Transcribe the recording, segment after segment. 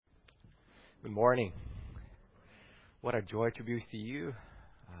Good morning. What a joy to be with you.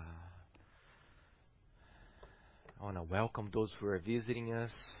 I want to welcome those who are visiting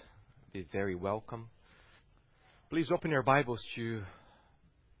us. Be very welcome. Please open your Bibles to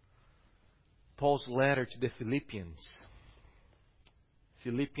Paul's letter to the Philippians.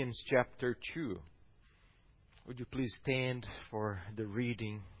 Philippians chapter 2. Would you please stand for the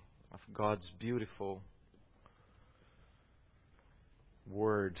reading of God's beautiful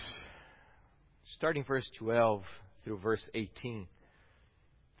Word? Starting verse 12 through verse 18.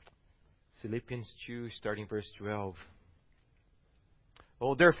 Philippians 2, starting verse 12.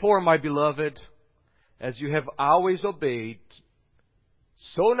 Oh, therefore, my beloved, as you have always obeyed,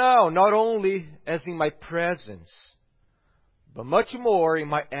 so now, not only as in my presence, but much more in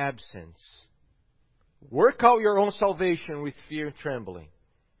my absence, work out your own salvation with fear and trembling.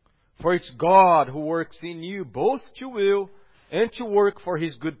 For it's God who works in you both to will and to work for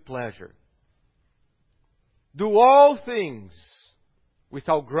His good pleasure. Do all things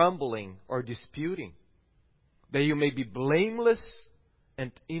without grumbling or disputing, that you may be blameless and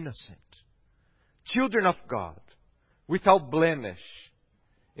innocent, children of God, without blemish,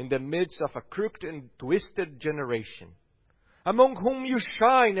 in the midst of a crooked and twisted generation, among whom you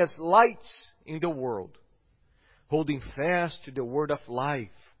shine as lights in the world, holding fast to the word of life,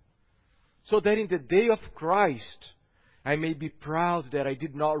 so that in the day of Christ I may be proud that I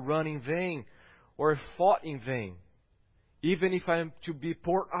did not run in vain or fought in vain, even if I am to be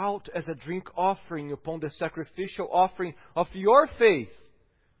poured out as a drink offering upon the sacrificial offering of your faith.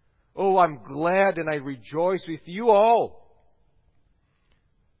 Oh, I'm glad and I rejoice with you all.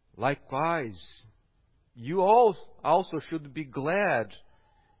 Likewise, you all also should be glad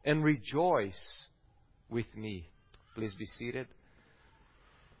and rejoice with me. Please be seated.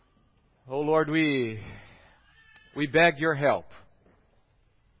 Oh Lord, we beg your help.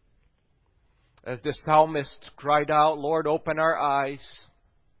 As the psalmist cried out, Lord, open our eyes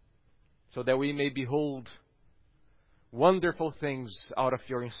so that we may behold wonderful things out of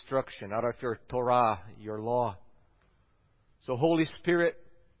your instruction, out of your Torah, your law. So Holy Spirit,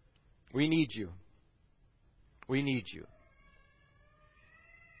 we need you. We need you.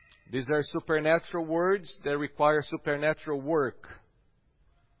 These are supernatural words that require supernatural work.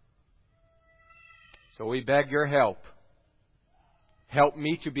 So we beg your help. Help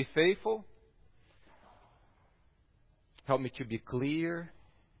me to be faithful. Help me to be clear.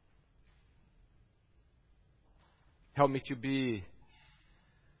 Help me to be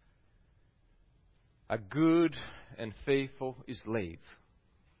a good and faithful slave.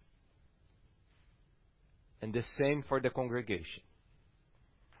 And the same for the congregation.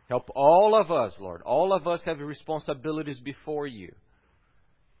 Help all of us, Lord. All of us have responsibilities before you.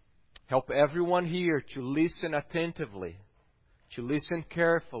 Help everyone here to listen attentively, to listen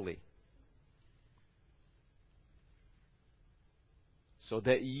carefully, so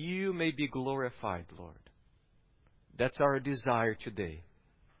that you may be glorified, Lord. That's our desire today.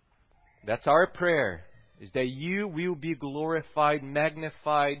 That's our prayer, is that you will be glorified,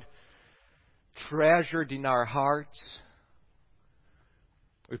 magnified, treasured in our hearts.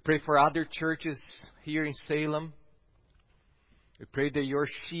 We pray for other churches here in Salem. We pray that your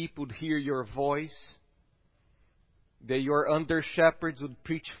sheep would hear your voice, that your under shepherds would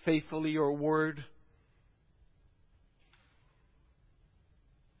preach faithfully your word,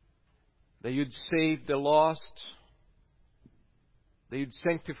 that you'd save the lost, that you'd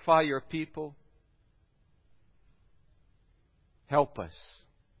sanctify your people. Help us.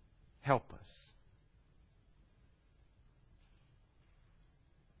 Help us.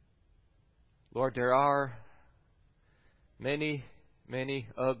 Lord, there are many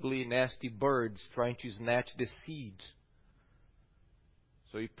ugly, nasty birds trying to snatch the seed.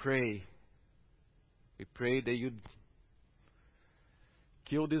 So we pray that you'd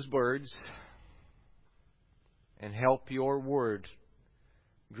kill these birds and help your word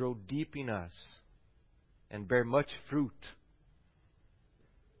grow deep in us and bear much fruit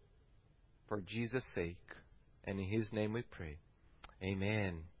for Jesus' sake. And in His name we pray.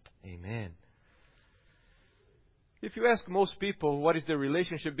 Amen. Amen. If you ask most people what is the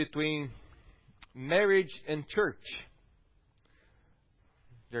relationship between marriage and church,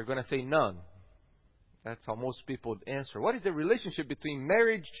 they're going to say none. That's how most people would answer. What is the relationship between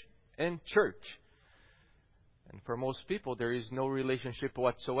marriage and church? And for most people, there is no relationship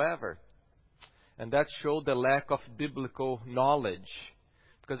whatsoever. And that shows the lack of biblical knowledge.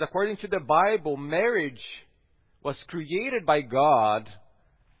 Because according to the Bible, marriage was created by God.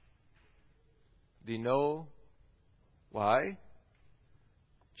 Do you know why?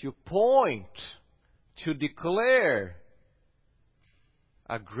 To point, to declare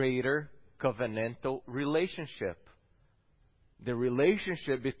a greater covenantal relationship. The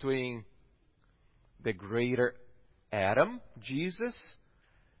relationship between the greater Adam, Jesus,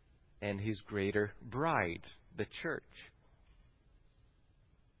 and his greater bride, the church.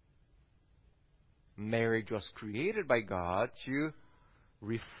 Marriage was created by God to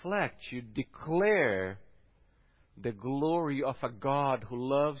reflect, to declare the glory of a God who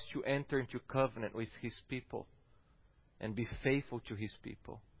loves to enter into covenant with his people and be faithful to his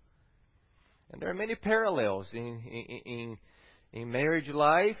people. And there are many parallels in marriage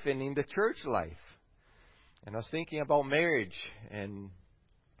life and in the church life. And I was thinking about marriage, and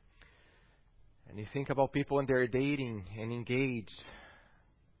you think about people when they're dating and engaged.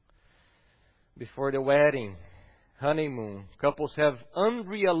 Before the wedding, honeymoon, couples have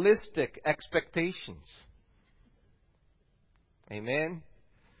unrealistic expectations. Amen?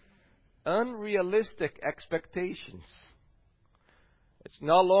 Unrealistic expectations. It's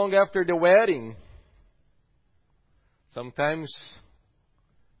not long after the wedding. Sometimes,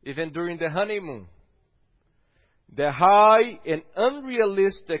 even during the honeymoon, the high and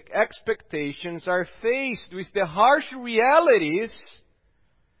unrealistic expectations are faced with the harsh realities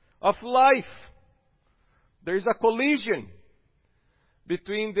of life. There is a collision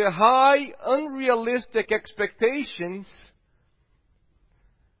between the high, unrealistic expectations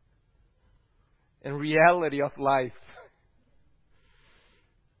and reality of life.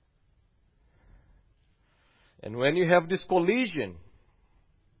 And when you have this collision,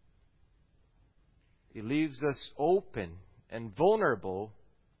 it leaves us open and vulnerable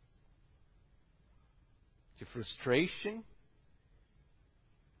to frustration,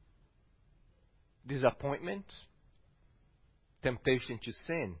 disappointment, temptation to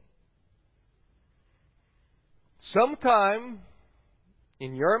sin. Sometime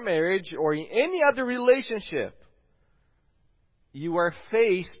in your marriage or in any other relationship, you are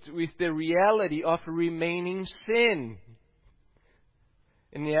faced with the reality of remaining sin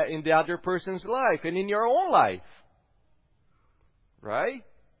in the other person's life and in your own life. Right?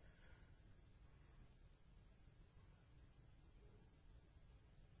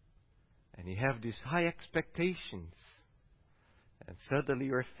 And you have these high expectations. And suddenly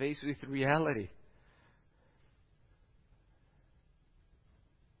you're faced with reality.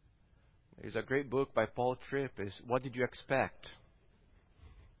 There's a great book by Paul Tripp, is What Did You Expect?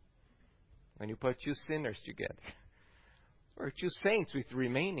 When you put two sinners together. Or two saints with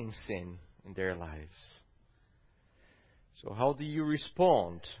remaining sin in their lives. So how do you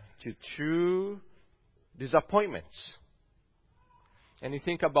respond to true disappointments? And you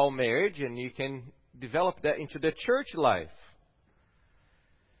think about marriage, and you can develop that into the church life.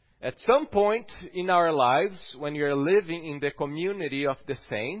 At some point in our lives, when you're living in the community of the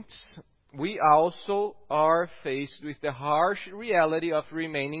saints, we also are faced with the harsh reality of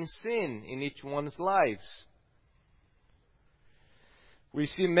remaining sin in each one's lives. We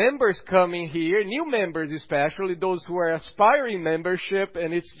see members coming here, new members especially, those who are aspiring membership,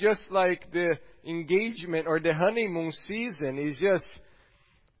 and it's just like the engagement or the honeymoon season is just,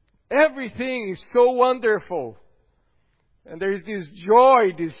 everything is so wonderful. And there is this joy,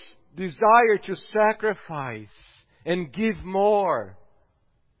 this desire to sacrifice and give more.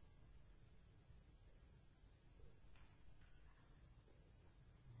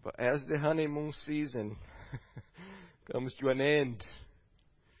 But as the honeymoon season comes to an end,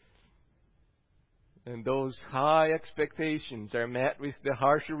 and those high expectations are met with the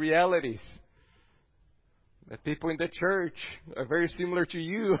harsher realities, the people in the church are very similar to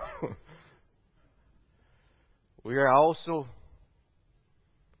you. We are also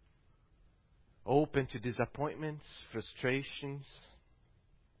open to disappointments, frustrations.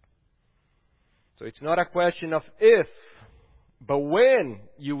 So it's not a question of if, but when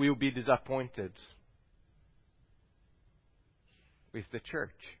you will be disappointed with the church,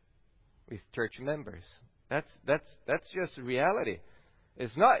 with church members. That's just reality.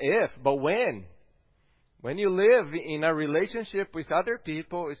 It's not if, but when. When you live in a relationship with other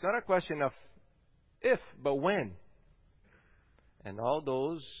people, it's not a question of if, but when. And all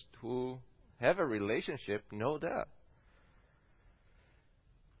those who have a relationship know that.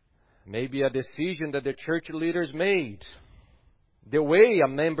 Maybe a decision that the church leaders made, the way a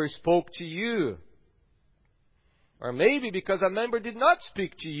member spoke to you, or maybe because a member did not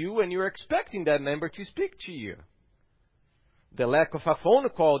speak to you and you're expecting that member to speak to you. The lack of a phone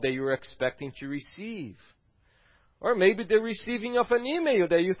call that you were expecting to receive. Or maybe the receiving of an email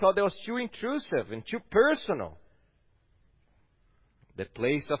that you thought that was too intrusive and too personal. The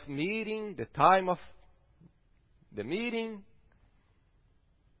place of meeting, the time of the meeting.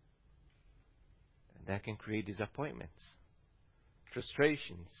 And that can create disappointments,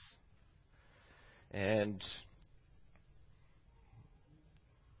 frustrations. And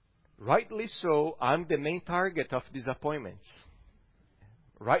rightly so, I'm the main target of disappointments.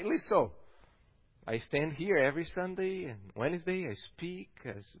 Rightly so. I stand here every Sunday and Wednesday I speak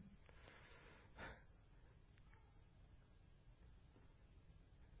as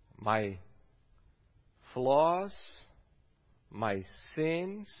my flaws, my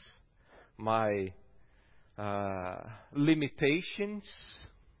sins, my limitations,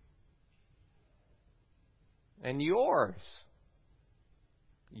 and yours.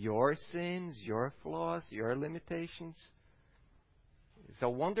 Your sins, your flaws, your limitations. It's a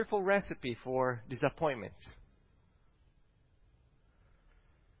wonderful recipe for disappointment.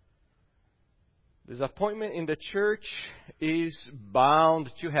 Disappointment in the church is bound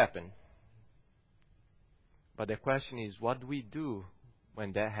to happen. But the question is, what do we do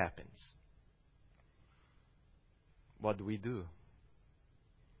when that happens? What do we do?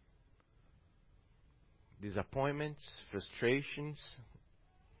 Disappointments, frustrations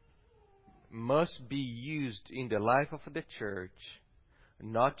must be used in the life of the church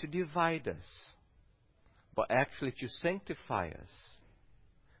not to divide us, but actually to sanctify us,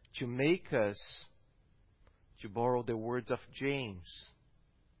 to make us, to borrow the words of James,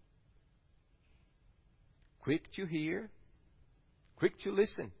 quick to hear, quick to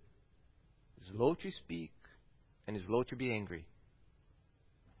listen, slow to speak, and slow to be angry.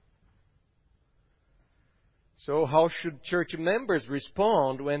 So how should church members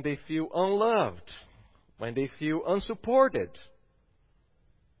respond when they feel unloved, when they feel unsupported?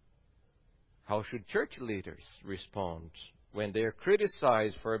 How should church leaders respond when they are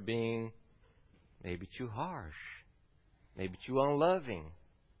criticized for being maybe too harsh, maybe too unloving?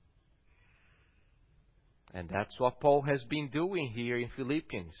 And that's what Paul has been doing here in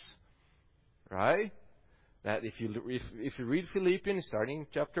Philippians, right? That if you read Philippians, starting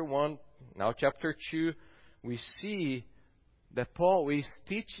chapter 1, now chapter 2, we see that Paul is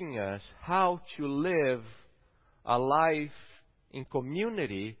teaching us how to live a life in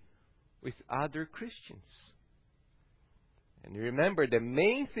community with other Christians. And remember, the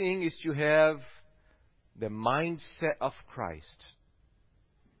main thing is to have the mindset of Christ.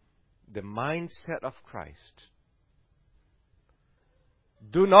 The mindset of Christ.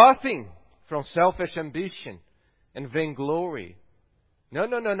 Do nothing from selfish ambition and vainglory.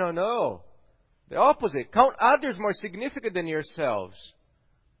 No. The opposite. Count others more significant than yourselves.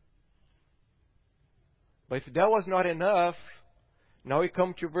 But if that was not enough, now we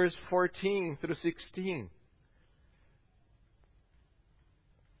come to verse 14 through 16.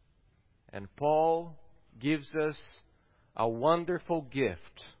 And Paul gives us a wonderful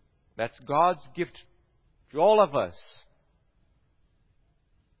gift. That's God's gift to all of us.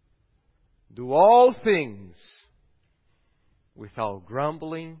 Do all things without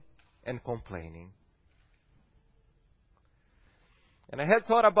grumbling and complaining. And I had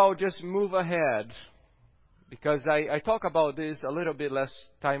thought about just move ahead, because I talked about this a little bit last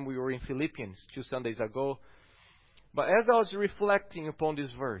time we were in Philippians 2 Sundays ago. But as I was reflecting upon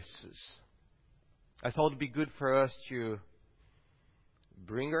these verses, I thought it would be good for us to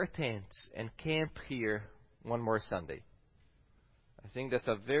bring our tents and camp here one more Sunday. I think that's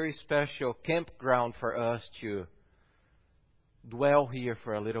a very special campground for us to dwell here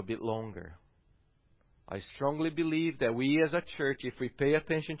for a little bit longer. I strongly believe that we as a church, if we pay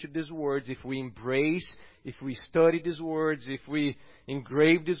attention to these words, if we embrace, if we study these words, if we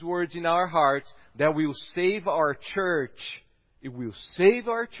engrave these words in our hearts, that will save our church. It will save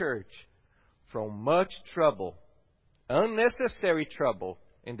our church from much trouble, unnecessary trouble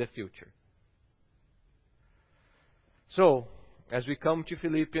in the future. So, as we come to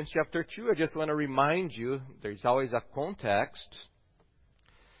Philippians chapter 2, I just want to remind you, there's always a context.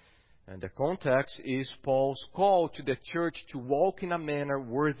 And the context is Paul's call to the church to walk in a manner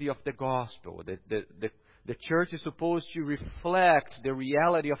worthy of the gospel. The church is supposed to reflect the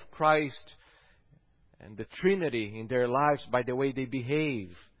reality of Christ and the Trinity in their lives by the way they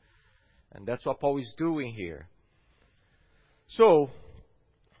behave. And that's what Paul is doing here. So,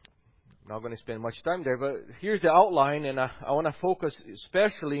 I'm not going to spend much time there, but here's the outline, and I want to focus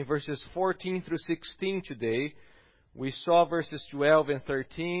especially in verses 14 through 16 today. We saw verses 12 and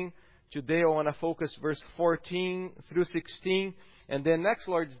 13. Today I want to focus verse 14 through 16, and then next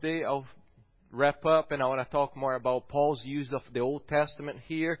Lord's Day I'll wrap up, and I want to talk more about Paul's use of the Old Testament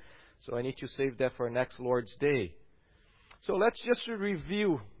here, so I need to save that for next Lord's Day. So let's just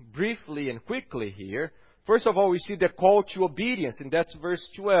review briefly and quickly here. First of all, we see the call to obedience, and that's verse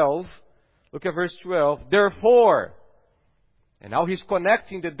 12. Look at verse 12. Therefore. And now he's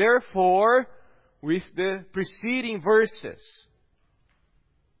connecting the therefore with the preceding verses.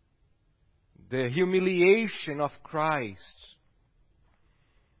 the humiliation of Christ,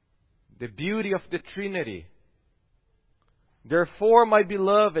 the beauty of the Trinity. Therefore, my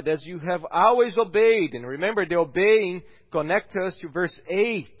beloved, as you have always obeyed, and remember the obeying connects us to verse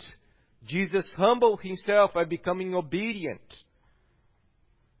 8. Jesus humbled Himself by becoming obedient.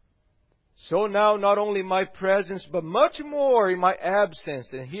 So now, not only in my presence, but much more in my absence.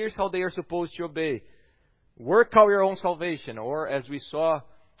 And here's how they are supposed to obey. Work out your own salvation. Or, as we saw,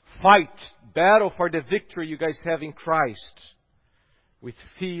 fight, battle for the victory you guys have in Christ. With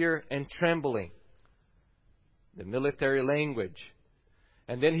fear and trembling. The military language.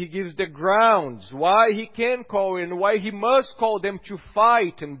 And then He gives the grounds why He can call and why He must call them to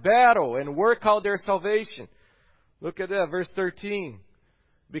fight and battle and work out their salvation. Look at that, verse 13.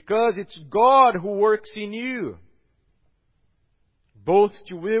 Because it's God who works in you, both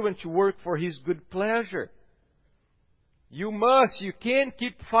to will and to work for His good pleasure. You can't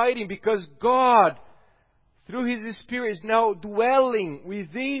keep fighting because God, through His Spirit, is now dwelling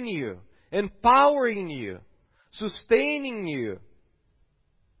within you, empowering you, sustaining you.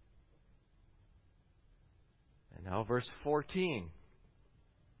 And now verse 14.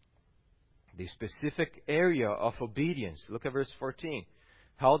 The specific area of obedience. Look at verse 14.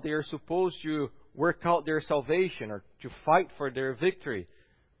 How they are supposed to work out their salvation or to fight for their victory.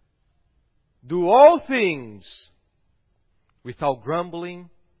 Do all things without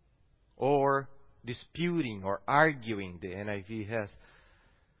grumbling or disputing or arguing, the NIV has.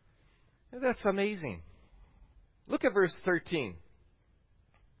 And that's amazing. Look at verse 13.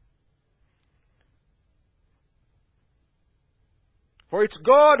 For it's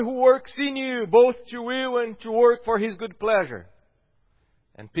God who works in you, both to will and to work for His good pleasure.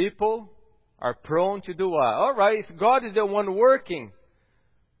 And people are prone to do what? All right, if God is the one working,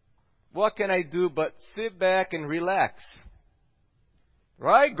 what can I do but sit back and relax?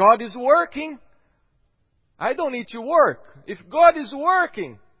 Right? God is working. I don't need to work. If God is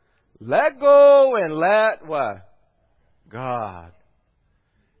working, let go and let what? God.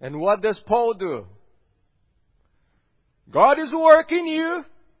 And what does Paul do? God is working you.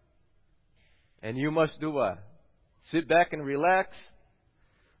 And you must do what? Sit back and relax.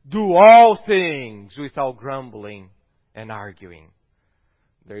 Do all things without grumbling and arguing.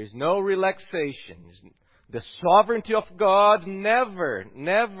 There is no relaxation. The sovereignty of God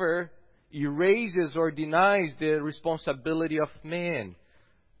never erases or denies the responsibility of man.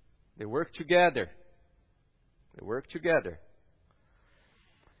 They work together. They work together.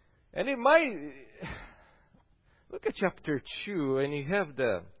 And it might... Look at chapter 2 and you have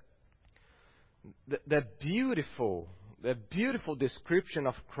the beautiful description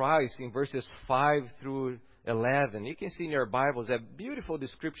of Christ in verses 5 through 11. You can see in your Bibles that beautiful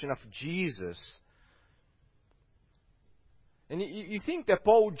description of Jesus. And you think that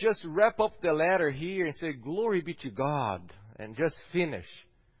Paul would just wrap up the letter here and say, glory be to God, and just finish.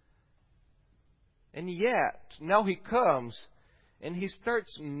 And yet, now he comes and he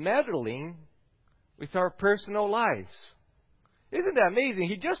starts meddling with our personal lives. Isn't that amazing?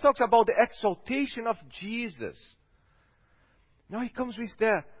 He just talks about the exaltation of Jesus. Now he comes with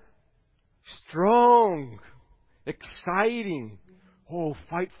the strong, exciting,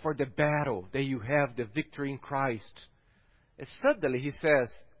 fight for the battle that you have the victory in Christ. And suddenly he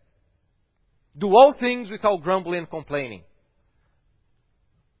says, do all things without grumbling and complaining.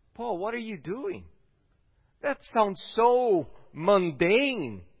 Paul, what are you doing? That sounds so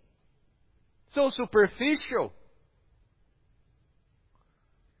mundane, so superficial.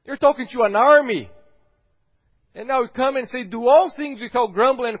 You're talking to an army. And now you come and say, do all things without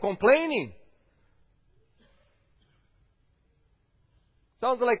grumbling and complaining.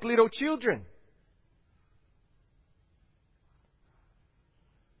 Sounds like little children.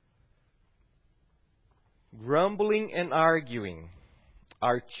 Grumbling and arguing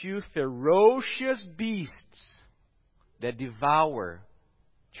are two ferocious beasts that devour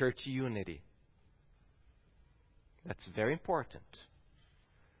church unity. That's very important.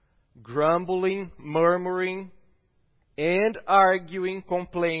 Grumbling, murmuring, and arguing,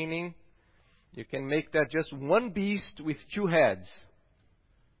 complaining. You can make that just one beast with two heads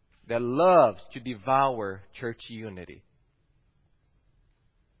that loves to devour church unity.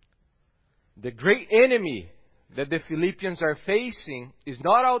 The great enemy that the Philippians are facing is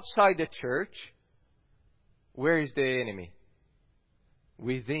not outside the church. Where is the enemy?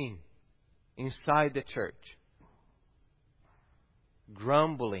 Within, inside the church.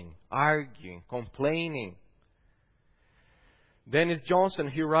 Grumbling, arguing, complaining. Dennis Johnson,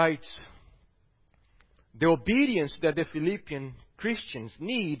 he writes, the obedience that the Philippian Christians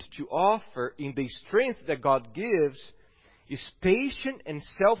need to offer in the strength that God gives is patient and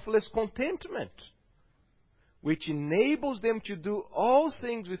selfless contentment, which enables them to do all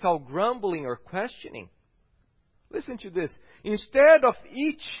things without grumbling or questioning. Listen to this. Instead of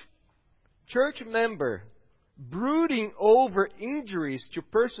each church member brooding over injuries to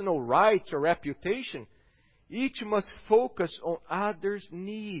personal rights or reputation, each must focus on others'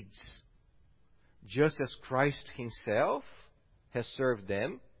 needs, just as Christ Himself has served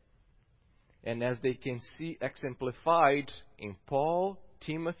them, and as they can see exemplified in Paul,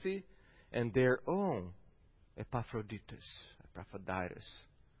 Timothy, and their own Epaphroditus.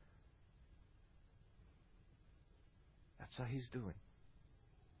 That's what He's doing.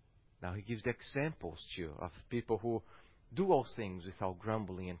 Now He gives the examples too of people who do all things without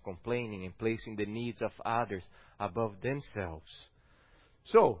grumbling and complaining and placing the needs of others above themselves.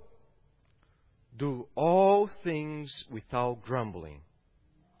 So, do all things without grumbling.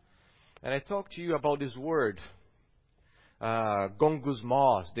 And I talked to you about this word,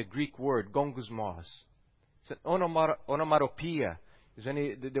 gongusmos, the Greek word, gongusmos. It's an onomatopoeia. It's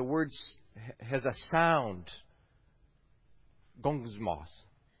when the word has a sound. Gongusmos.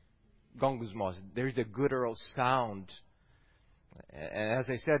 Gongusmos. There's the guttural sound. And as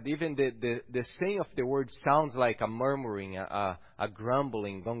I said, even the saying of the word sounds like a murmuring, a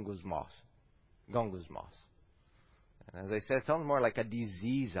grumbling, gongusmos. Gongusmos. And as I said, it sounds more like a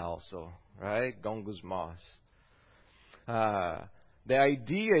disease also, right? Gongusmos. The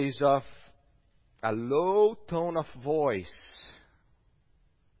idea is of a low tone of voice.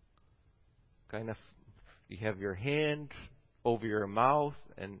 Kind of, you have your hand over your mouth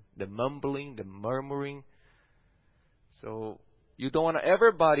and the mumbling, the murmuring. So you don't want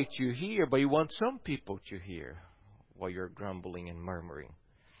everybody to hear, but you want some people to hear while you're grumbling and murmuring.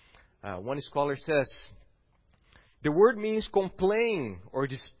 One scholar says, the word means complain or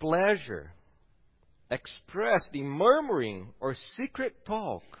displeasure, expressed in murmuring or secret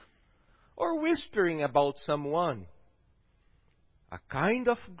talk, or whispering about someone. A kind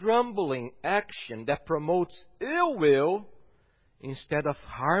of grumbling action that promotes ill will instead of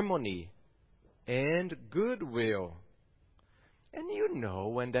harmony and goodwill. And you know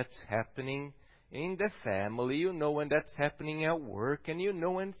when that's happening in the family, you know when that's happening at work, and you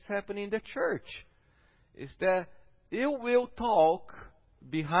know when it's happening in the church. It's the ill will talk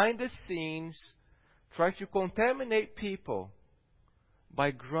behind the scenes, try to contaminate people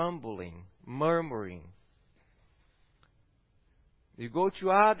by grumbling, murmuring. You go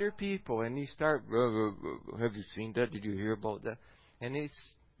to other people and you start, have you seen that? Did you hear about that? And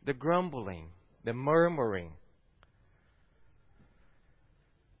it's the grumbling, the murmuring.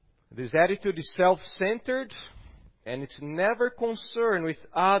 This attitude is self-centered, and it's never concerned with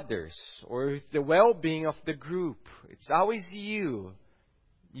others or with the well-being of the group. It's always you.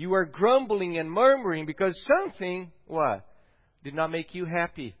 You are grumbling and murmuring because something, what? Did not make you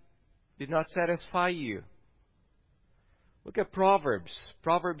happy. Did not satisfy you. Look at Proverbs.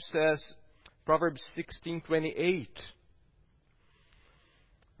 Proverbs 16:28.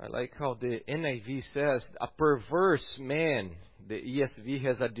 I like how the NIV says, a perverse man. The ESV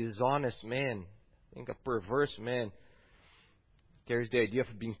has a dishonest man. I think a perverse man carries the idea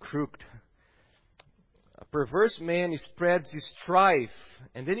of being crooked. A perverse man spreads his strife.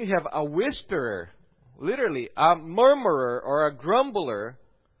 And then you have a whisperer, literally a murmurer or a grumbler,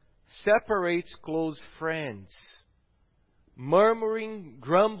 separates close friends. Murmuring,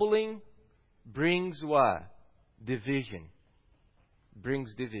 grumbling brings what? Division.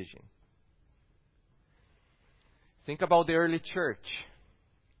 Brings division. Think about the early church.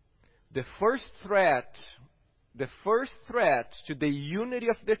 The first threat to the unity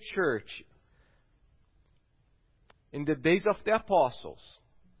of the church in the days of the apostles,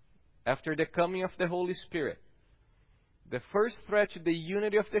 after the coming of the Holy Spirit, the first threat to the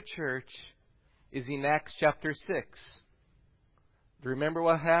unity of the church is in Acts chapter 6. Do you remember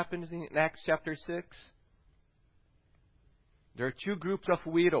what happens in Acts chapter 6? There are two groups of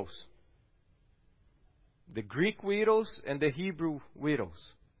widows. The Greek widows and the Hebrew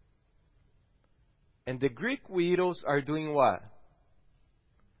widows. And the Greek widows are doing what?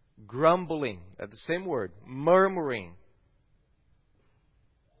 Grumbling. That's the same word. Murmuring.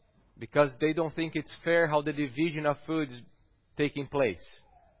 Because they don't think it's fair how the division of food is taking place.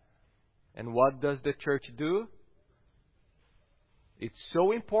 And what does the church do? It's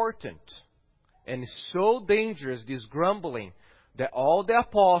so important and so dangerous, this grumbling, that all the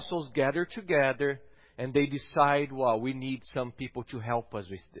apostles gather together and they decide, well, we need some people to help us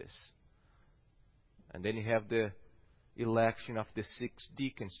with this. And then you have the election of the 6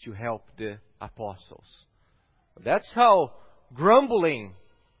 deacons to help the apostles. That's how grumbling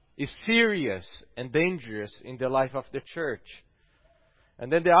is serious and dangerous in the life of the church.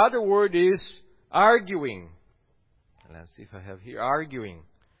 And then the other word is arguing. Let's see if I have here arguing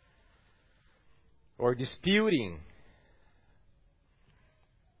or disputing.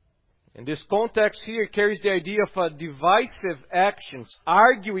 In this context here, it carries the idea of divisive actions,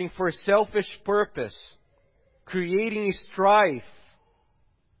 arguing for selfish purpose, creating strife.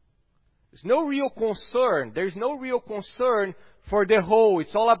 There's no real concern. There's no real concern for the whole.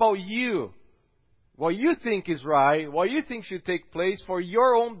 It's all about you. What you think is right, what you think should take place for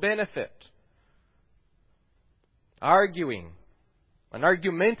your own benefit. Arguing. An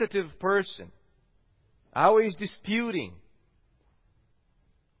argumentative person. Always disputing.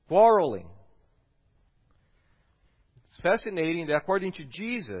 Quarreling. It's fascinating that according to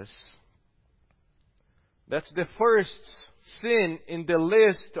Jesus, that's the first sin in the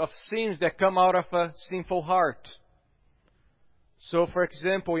list of sins that come out of a sinful heart. So, for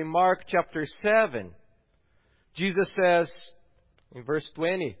example, in Mark chapter 7, Jesus says in verse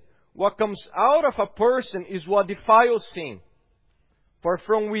 20, what comes out of a person is what defiles him. For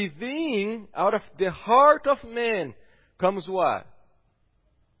from within, out of the heart of man, comes what?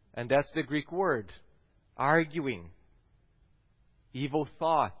 And that's the Greek word. Arguing. Evil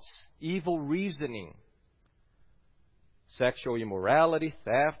thoughts. Evil reasoning. Sexual immorality,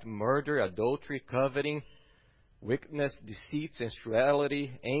 theft, murder, adultery, coveting, wickedness, deceit,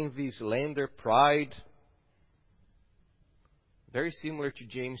 sensuality, envy, slander, pride. Very similar to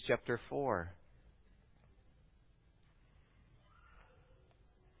James chapter 4.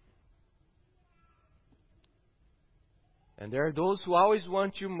 And there are those who always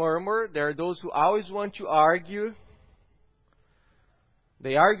want to murmur. There are those who always want to argue.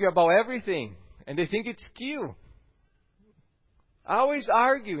 They argue about everything. And they think it's cute. Always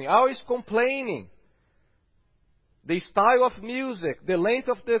arguing, always complaining. The style of music, the length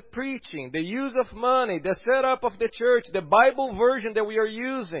of the preaching, the use of money, the setup of the church, the Bible version that we are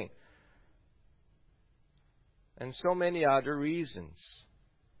using. And so many other reasons.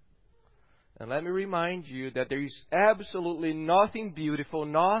 And let me remind you that there is absolutely nothing beautiful,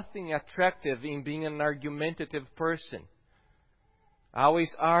 nothing attractive in being an argumentative person.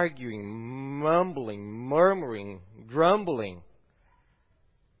 Always arguing, mumbling, murmuring, grumbling.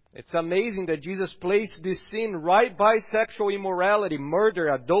 It's amazing that Jesus placed this sin right by sexual immorality, murder,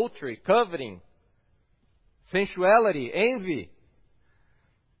 adultery, coveting, sensuality, envy.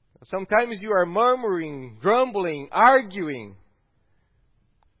 Sometimes you are murmuring, grumbling, arguing.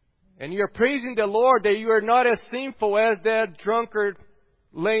 And you are praising the Lord that you are not as sinful as that drunkard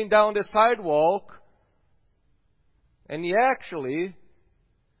laying down the sidewalk. And actually,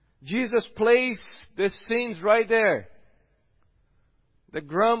 Jesus placed the sins right there. The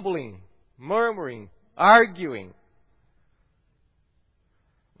grumbling, murmuring, arguing.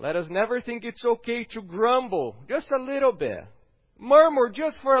 Let us never think it's okay to grumble just a little bit. Murmur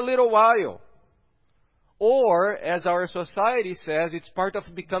just for a little while. Or, as our society says, it's part of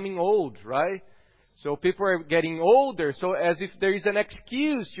becoming old, right? So people are getting older, so as if there is an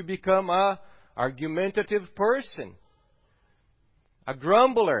excuse to become a argumentative person. A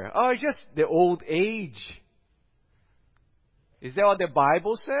grumbler. Oh, it's just the old age. Is that what the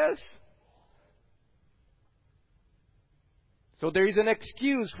Bible says? So there is an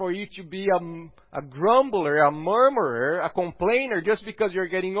excuse for you to be a grumbler, a murmurer, a complainer just because you're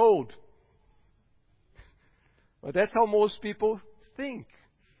getting old. Well, that's how most people think.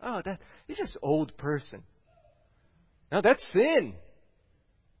 Oh, he's just an old person. Now that's sin.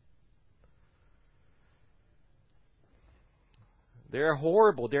 They're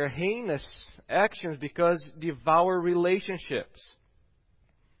horrible. They're heinous actions because devour relationships.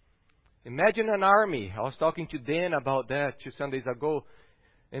 Imagine an army. I was talking to Dan about that 2 Sundays ago.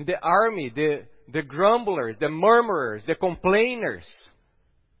 And the army, the grumblers, the murmurers, the complainers.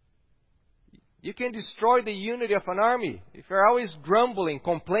 You can destroy the unity of an army if you're always grumbling,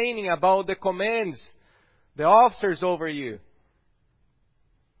 complaining about the commands, the officers over you.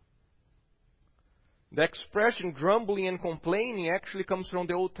 The expression grumbling and complaining actually comes from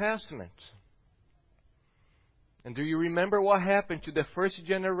the Old Testament. And do you remember what happened to the first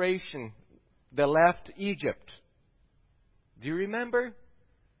generation that left Egypt? Do you remember?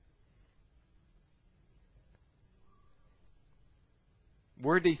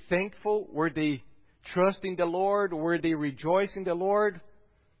 Were they thankful? Were they trusting the Lord? Were they rejoicing the Lord?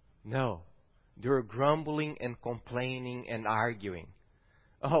 No. They were grumbling and complaining and arguing.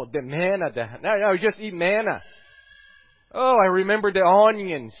 Oh, the manna. No, just eat manna. Oh, I remember the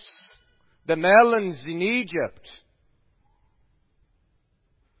onions, the melons in Egypt.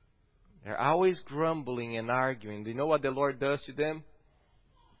 They're always grumbling and arguing. Do you know what the Lord does to them?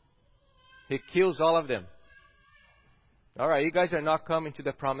 He kills all of them. All right, you guys are not coming to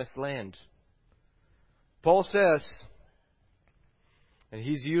the promised land. Paul says, and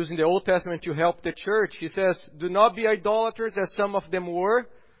he's using the Old Testament to help the church. He says, do not be idolaters as some of them were.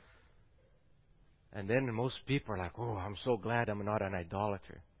 And then most people are like, oh, I'm so glad I'm not an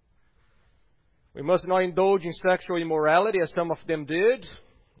idolater. We must not indulge in sexual immorality as some of them did.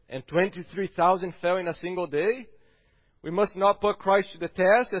 And 23,000 fell in a single day. We must not put Christ to the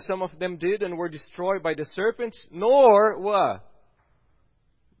test as some of them did and were destroyed by the serpents. Nor what?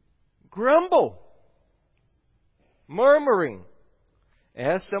 Grumble. Murmuring.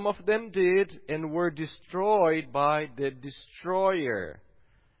 As some of them did and were destroyed by the destroyer.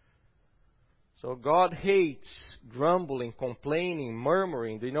 So God hates grumbling, complaining,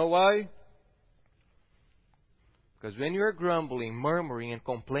 murmuring. Do you know why? Because when you're grumbling, murmuring, and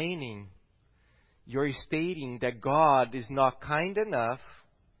complaining, you're stating that God is not kind enough,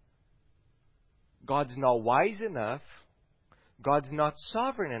 God's not wise enough, God's not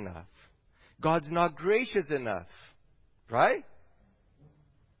sovereign enough, God's not gracious enough. Right?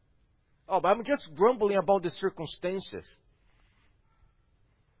 Oh, but I'm just grumbling about the circumstances.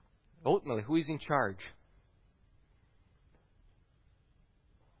 Ultimately, who is in charge?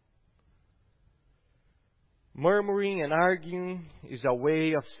 Murmuring and arguing is a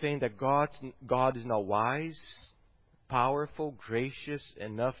way of saying that God is not wise, powerful, gracious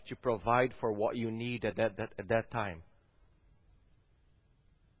enough to provide for what you need at that time.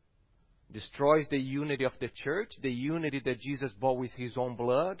 Destroys the unity of the church, the unity that Jesus bought with His own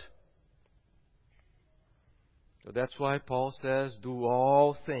blood. So that's why Paul says, do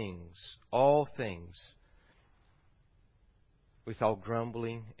all things, without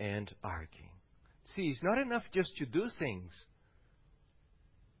grumbling and arguing. See, it's not enough just to do things.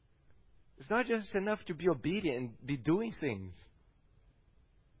 It's not just enough to be obedient and be doing things.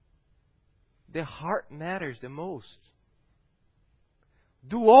 The heart matters the most.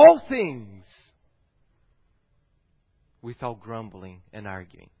 Do all things without grumbling and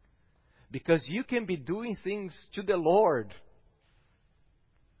arguing. Because you can be doing things to the Lord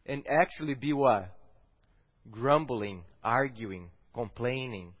and actually be what? Grumbling, arguing,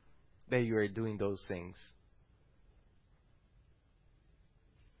 complaining that you are doing those things.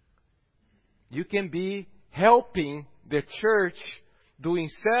 You can be helping the church, doing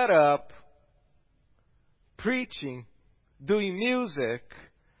setup, preaching, doing music,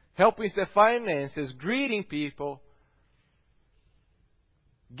 helping with the finances, greeting people,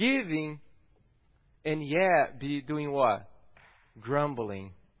 giving, and yet be doing what?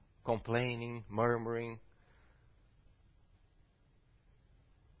 Grumbling, complaining, murmuring.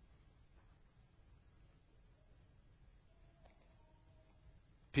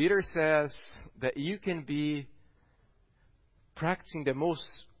 Peter says that you can be practicing the most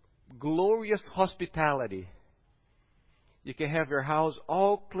glorious hospitality. You can have your house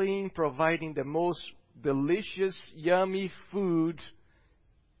all clean, providing the most delicious, yummy food,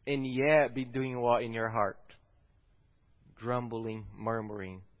 and yet be doing what in your heart? Grumbling,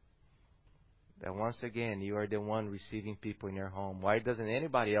 murmuring. That once again, you are the one receiving people in your home. Why doesn't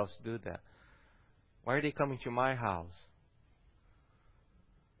anybody else do that? Why are they coming to my house?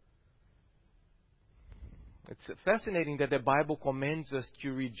 It's fascinating that the Bible commands us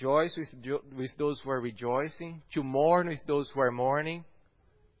to rejoice with those who are rejoicing, to mourn with those who are mourning.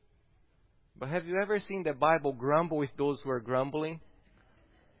 But have you ever seen the Bible grumble with those who are grumbling?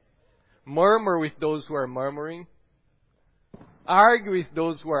 Murmur with those who are murmuring? Argue with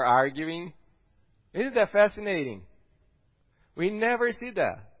those who are arguing? Isn't that fascinating? We never see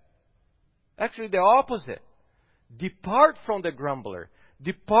that. Actually, the opposite. Depart from the grumbler.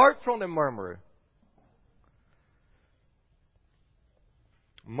 Depart from the murmurer.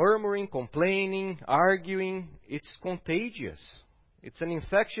 Murmuring, complaining, arguing, it's contagious. It's an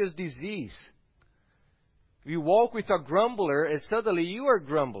infectious disease. You walk with a grumbler and suddenly you are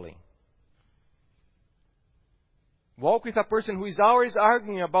grumbling. Walk with a person who is always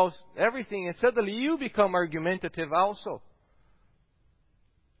arguing about everything and suddenly you become argumentative also.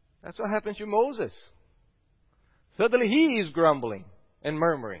 That's what happened to Moses. Suddenly he is grumbling and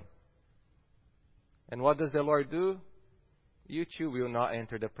murmuring. And what does the Lord do? You too will not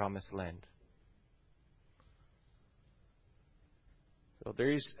enter the promised land. So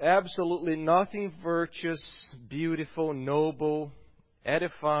there is absolutely nothing virtuous, beautiful, noble,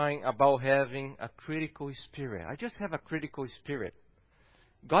 edifying about having a critical spirit. I just have a critical spirit.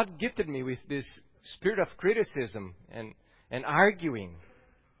 God gifted me with this spirit of criticism and arguing.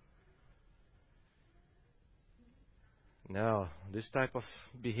 No, this type of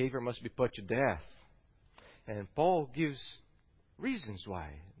behavior must be put to death. And Paul gives reasons why.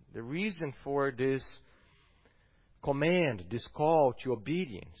 The reason for this command, this call to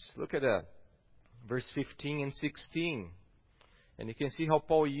obedience. Look at that. Verse 15 and 16. And you can see how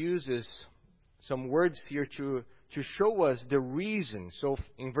Paul uses some words here to show us the reason. So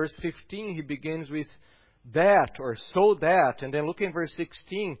in verse 15 he begins with that or so that. And then look in verse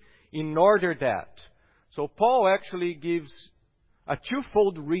 16, in order that. So Paul actually gives a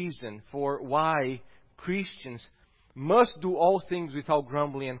twofold reason for why Christians must do all things without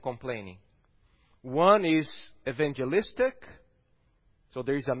grumbling and complaining. One is evangelistic. So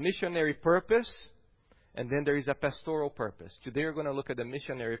there is a missionary purpose. And then there is a pastoral purpose. Today we're going to look at the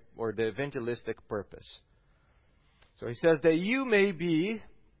missionary or the evangelistic purpose. So he says that you may be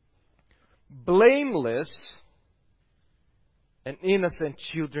blameless and innocent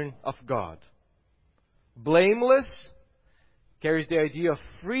children of God. Blameless carries the idea of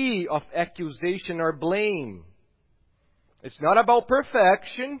free of accusation or blame. It's not about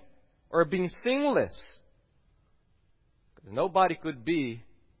perfection or being sinless. Nobody could be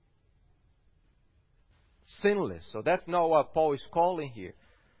sinless. So that's not what Paul is calling here.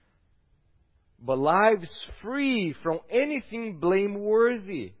 But lives free from anything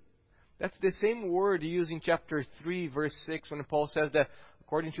blameworthy. That's the same word used in chapter 3, verse 6, when Paul says that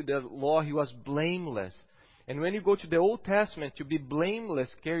according to the law he was blameless. And when you go to the Old Testament, to be blameless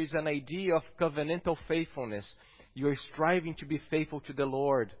carries an idea of covenantal faithfulness. You are striving to be faithful to the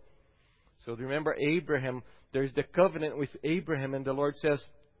Lord. So remember Abraham, there's the covenant with Abraham, and the Lord says,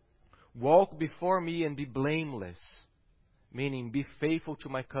 walk before me and be blameless. Meaning, be faithful to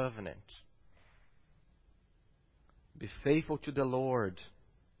my covenant. Be faithful to the Lord.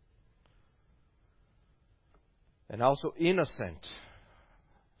 And also innocent.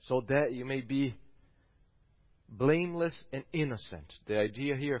 So that you may be blameless and innocent. The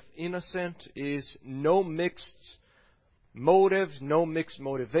idea here of innocent is no mixed motives, no mixed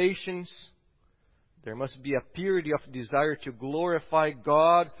motivations. There must be a purity of desire to glorify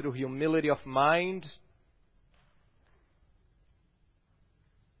God through humility of mind.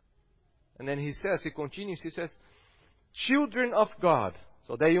 And then he continues, he says, children of God.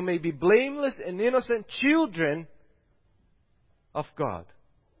 So that you may be blameless and innocent children of God.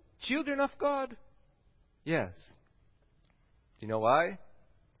 Children of God? Yes. Do you know why?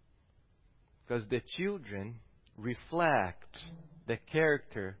 Because the children reflect the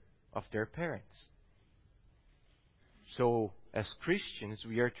character of their parents. So, as Christians,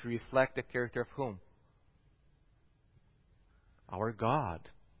 we are to reflect the character of whom? Our God.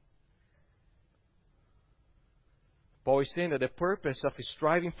 Paul is saying that the purpose of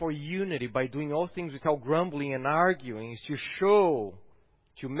striving for unity by doing all things without grumbling and arguing is to show,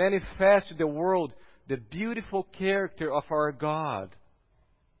 to manifest to the world the beautiful character of our God.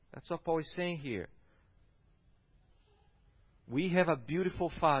 That's what Paul is saying here. We have a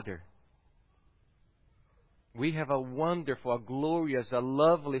beautiful Father. We have a wonderful, a glorious, a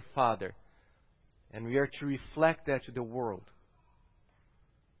lovely Father. And we are to reflect that to the world.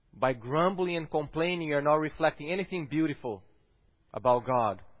 By grumbling and complaining, you are not reflecting anything beautiful about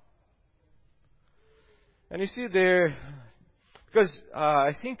God. And you see there, because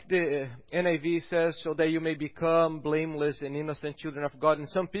I think the NIV says, so that you may become blameless and innocent children of God. And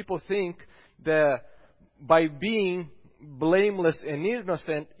some people think that by being blameless and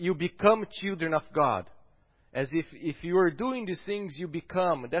innocent, you become children of God. As if you are doing these things, you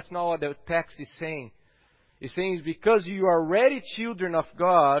become. That's not what the text is saying. It's saying because you are already children of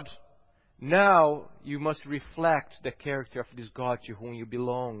God, now you must reflect the character of this God to whom you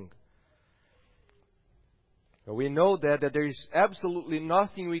belong. We know that there is absolutely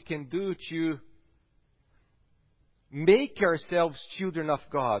nothing we can do to make ourselves children of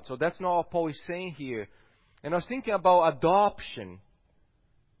God. So that's not what Paul is saying here. And I was thinking about adoption.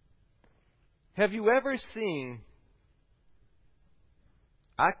 Have you ever seen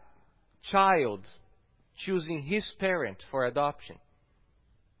a child choosing his parent for adoption?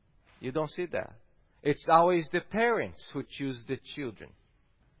 You don't see that. It's always the parents who choose the children.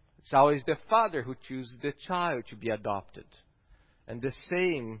 It's always the father who chooses the child to be adopted. And the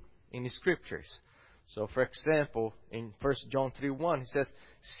same in the Scriptures. So, for example, in 1 John 3:1, he says,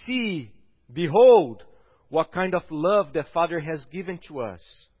 see, behold, what kind of love the Father has given to us.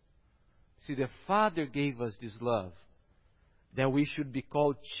 See, the Father gave us this love, that we should be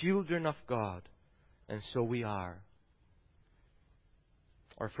called children of God. And so we are.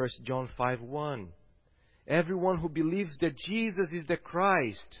 Or 1 John 5:1. Everyone who believes that Jesus is the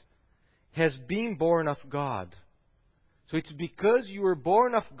Christ has been born of God. So it's because you were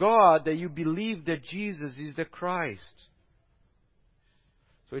born of God that you believe that Jesus is the Christ.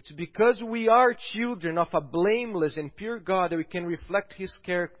 So it's because we are children of a blameless and pure God that we can reflect His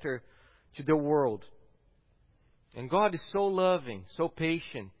character to the world. And God is so loving, so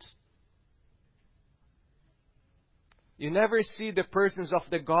patient. You never see the persons of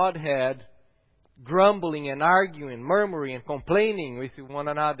the Godhead grumbling and arguing, murmuring and complaining with one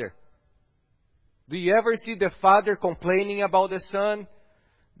another. Do you ever see the Father complaining about the Son?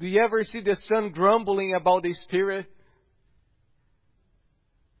 Do you ever see the Son grumbling about the Spirit?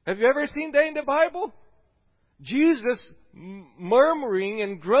 Have you ever seen that in the Bible? Jesus murmuring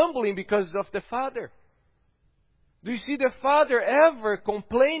and grumbling because of the Father. Do you see the Father ever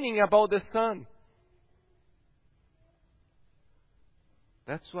complaining about the Son?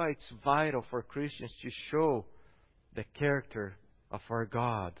 That's why it's vital for Christians to show the character of our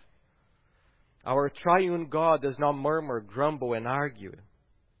God. Our triune God does not murmur, grumble, and argue.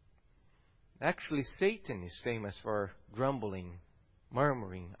 Actually, Satan is famous for grumbling,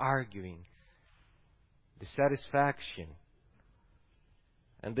 murmuring, arguing, dissatisfaction.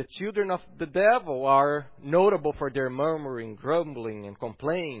 And the children of the devil are notable for their murmuring, grumbling, and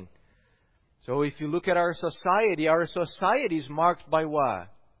complaining. So if you look at our society is marked by what?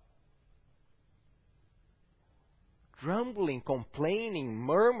 Grumbling, complaining,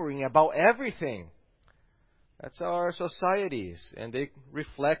 murmuring about everything. That's how our society is. And they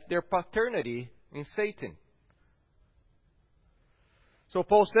reflect their paternity in Satan. So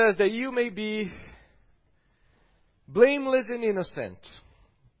Paul says that you may be blameless and innocent,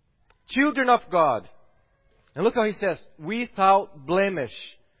 children of God. And look how he says, without blemish.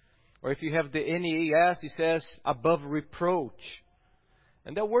 Or if you have the NEAS, he says, above reproach.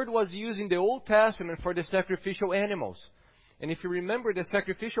 And that word was used in the Old Testament for the sacrificial animals. And if you remember, the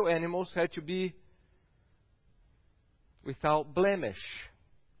sacrificial animals had to be without blemish.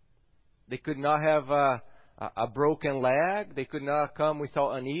 They could not have a broken leg. They could not come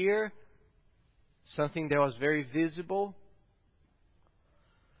without an ear. Something that was very visible.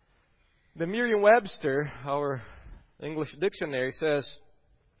 The Merriam-Webster, our English dictionary, says,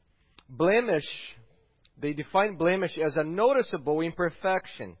 blemish, they define blemish as a noticeable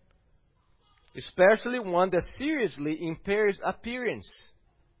imperfection, especially one that seriously impairs appearance.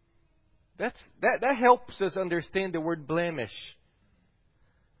 That helps us understand the word blemish.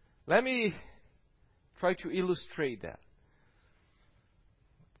 Let me try to illustrate that.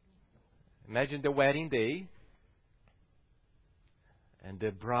 Imagine the wedding day, and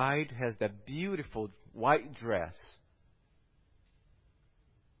the bride has that beautiful white dress.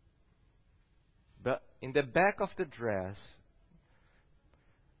 But in the back of the dress,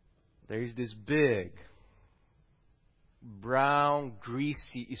 there is this big, brown,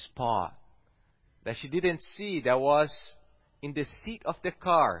 greasy spot that she didn't see, that was in the seat of the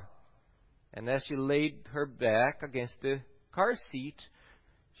car. And as she laid her back against the car seat,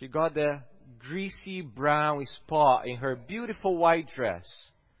 she got the greasy brown spot in her beautiful white dress.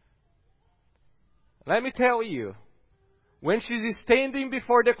 Let me tell you, when she's standing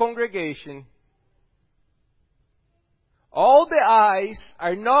before the congregation, all the eyes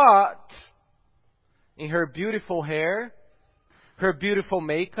are not in her beautiful hair, her beautiful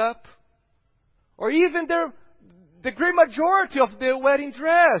makeup, or even the great majority of the wedding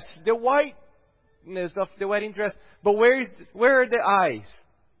dress, the whiteness of the wedding dress. But where are the eyes?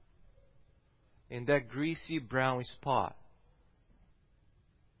 In that greasy brown spot.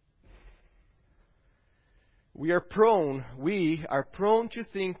 We are prone to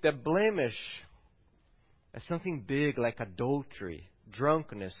think that blemish is something big like adultery,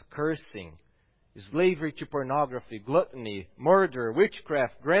 drunkenness, cursing, slavery to pornography, gluttony, murder,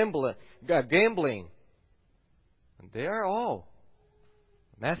 witchcraft, gambling. And they are all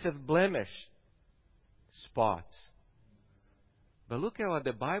massive blemish spots. But look at what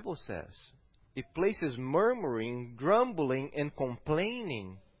the Bible says. It places murmuring, grumbling, and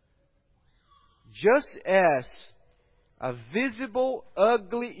complaining just as a visible,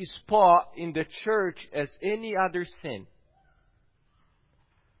 ugly spot in the church as any other sin.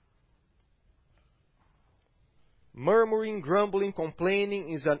 Murmuring, grumbling,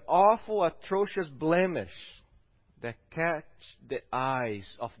 complaining is an awful, atrocious blemish that catch the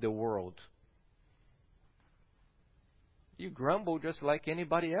eyes of the world. You grumble just like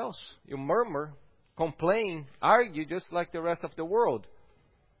anybody else. You murmur, complain, argue just like the rest of the world.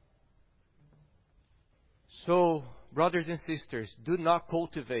 So, brothers and sisters, do not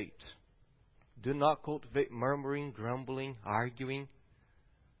cultivate murmuring, grumbling, arguing.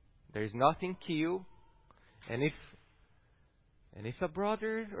 There is nothing cute. And if a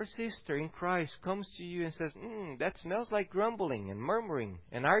brother or sister in Christ comes to you and says, that smells like grumbling and murmuring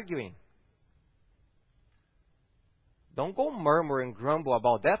and arguing, Don't go murmur and grumble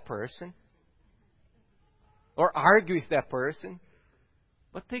about that person or argue with that person,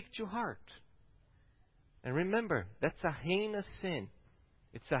 but take it to heart. And remember, that's a heinous sin.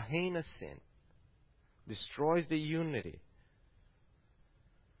 It's a heinous sin. Destroys the unity.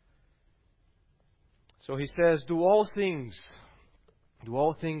 So he says, do all things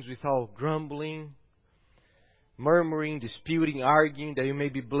without grumbling, murmuring, disputing, arguing, that you may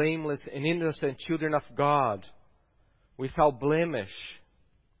be blameless and innocent children of God, without blemish,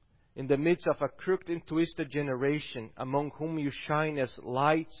 in the midst of a crooked and twisted generation, among whom you shine as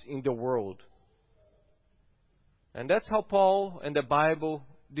lights in the world. And that's how Paul and the Bible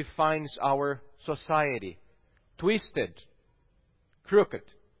defines our society. Twisted, crooked.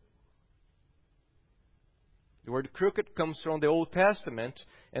 The word crooked comes from the Old Testament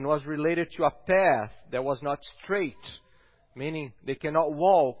and was related to a path that was not straight, meaning they cannot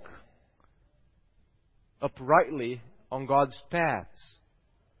walk uprightly on God's paths.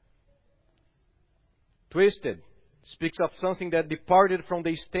 Twisted speaks of something that departed from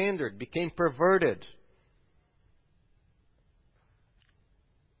the standard, became perverted.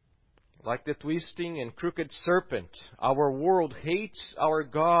 Like the twisting and crooked serpent, our world hates our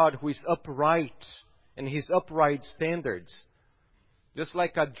God who is upright and His upright standards. Just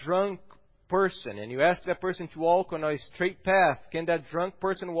like a drunk person, and you ask that person to walk on a straight path, can that drunk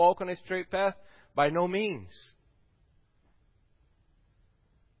person walk on a straight path? By no means.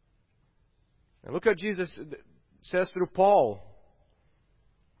 And look at Jesus says through Paul,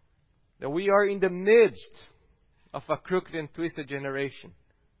 that we are in the midst of a crooked and twisted generation.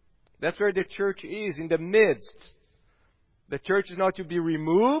 That's where the church is, in the midst. The church is not to be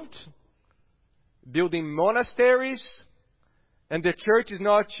removed, building monasteries, and the church is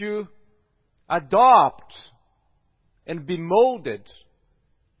not to adopt and be molded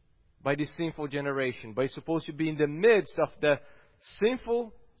by this sinful generation, but it's supposed to be in the midst of the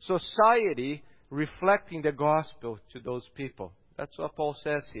sinful society, reflecting the gospel to those people. That's what Paul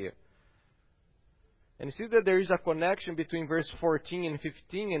says here. And you see that there is a connection between verse 14 and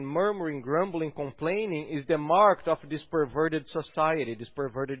 15, and murmuring, grumbling, complaining is the mark of this perverted society, this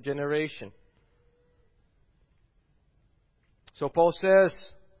perverted generation. So Paul says,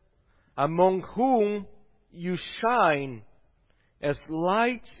 among whom you shine as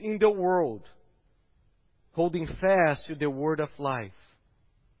lights in the world, holding fast to the word of life.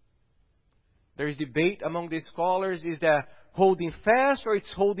 There is debate among the scholars, is that holding fast or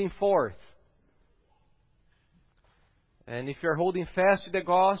it's holding forth? And if you're holding fast to the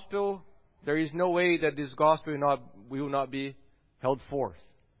gospel, there is no way that this gospel will not be held forth.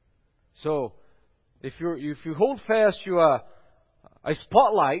 So, if you hold fast to a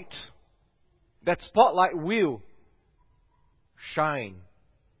spotlight, that spotlight will shine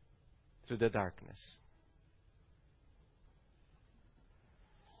through the darkness.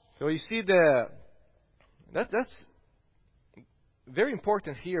 So you see that's very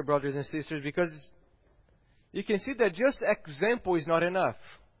important here, brothers and sisters, because you can see that just example is not enough.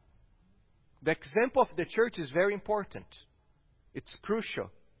 The example of the church is very important. It's crucial.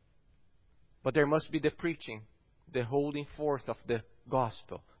 But there must be the preaching, the holding forth of the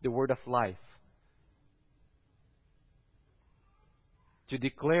gospel, the word of life. To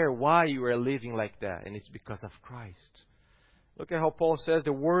declare why you are living like that, and it's because of Christ. Look at how Paul says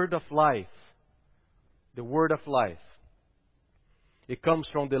the word of life. The word of life. It comes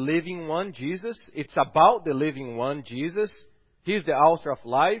from the living one, Jesus. It's about the living one, Jesus. He's the author of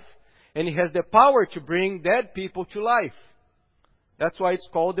life. And He has the power to bring dead people to life. That's why it's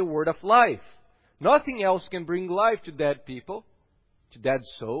called the word of life. Nothing else can bring life to dead people, to dead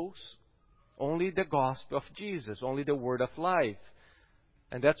souls. Only the gospel of Jesus, only the word of life.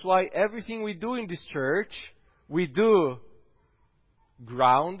 And that's why everything we do in this church, we do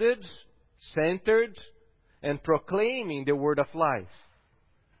grounded, centered, and proclaiming the word of life.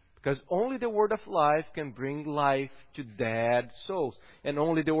 Because only the word of life can bring life to dead souls. And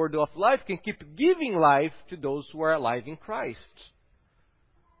only the word of life can keep giving life to those who are alive in Christ.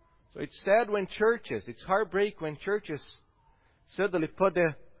 So it's sad when churches, it's heartbreak when churches suddenly put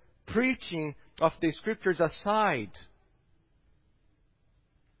the preaching of the Scriptures aside.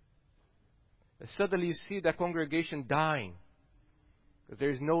 And suddenly you see the congregation dying. Because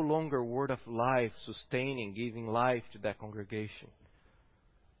there is no longer word of life sustaining, giving life to that congregation.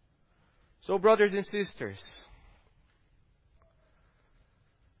 So, brothers and sisters,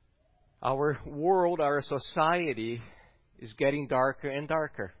 our world, our society is getting darker and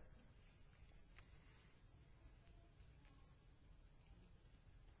darker.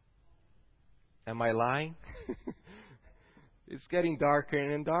 Am I lying? It's getting darker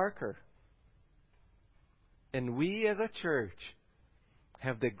and darker. And we as a church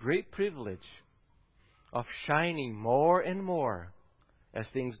have the great privilege of shining more and more as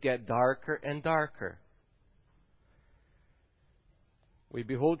things get darker and darker. We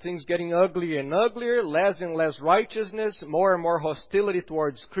behold things getting uglier and uglier, less and less righteousness, more and more hostility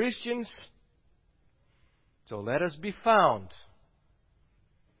towards Christians. So let us be found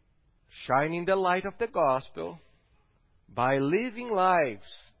shining the light of the gospel by living lives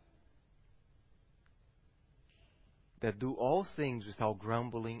that do all things without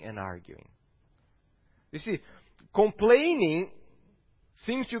grumbling and arguing. You see, complaining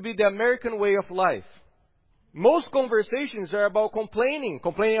seems to be the American way of life. Most conversations are about complaining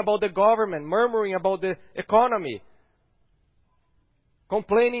about the government, murmuring about the economy,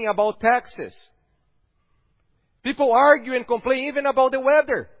 complaining about taxes. People argue and complain even about the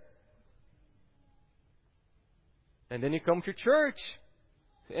weather. And then you come to church,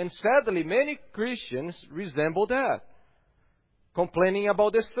 and sadly, many Christians resemble that. Complaining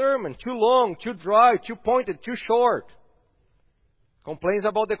about the sermon, too long, too dry, too pointed, too short. Complains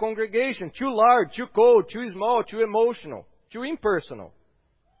about the congregation, too large, too cold, too small, too emotional, too impersonal.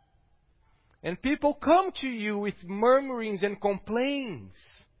 And people come to you with murmurings and complaints.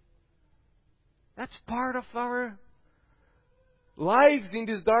 That's part of our lives in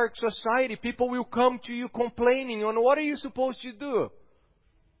this dark society. People will come to you complaining on what are you supposed to do?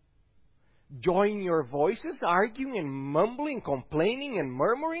 Join your voices, arguing and mumbling, complaining and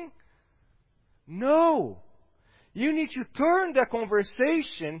murmuring? No. You need to turn the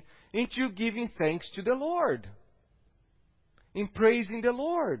conversation into giving thanks to the Lord, in praising the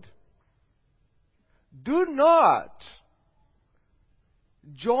Lord. Do not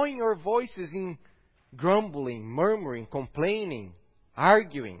join your voices in grumbling, murmuring, complaining,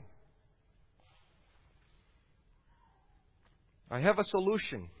 arguing. I have a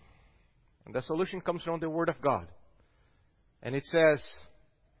solution. And the solution comes from the Word of God. And it says,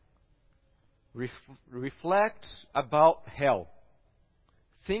 reflect about hell.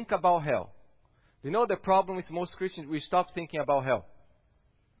 Think about hell. You know the problem with most Christians? We stop thinking about hell.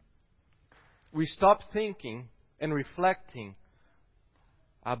 We stop thinking and reflecting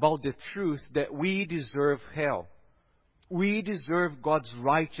about the truth that we deserve hell. We deserve God's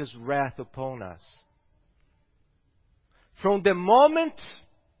righteous wrath upon us. From the moment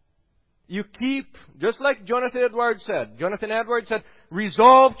you keep, just like Jonathan Edwards said,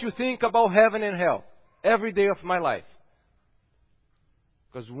 resolve to think about heaven and hell every day of my life.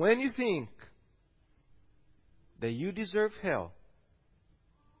 Because when you think that you deserve hell,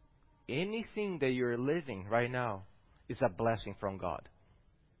 anything that you're living right now is a blessing from God.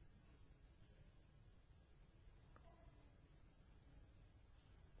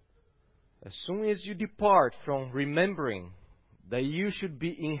 As soon as you depart from remembering that you should be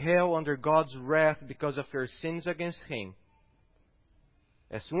in hell under God's wrath because of your sins against Him,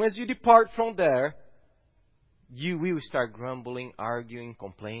 as soon as you depart from there, you will start grumbling, arguing,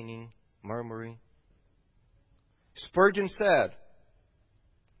 complaining, murmuring. Spurgeon said,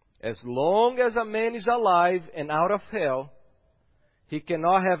 as long as a man is alive and out of hell, he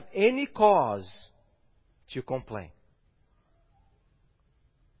cannot have any cause to complain.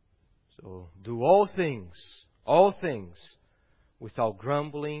 So do all things, without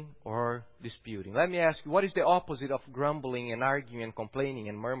grumbling or disputing. Let me ask you, what is the opposite of grumbling and arguing and complaining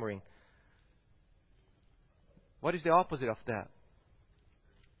and murmuring? What is the opposite of that?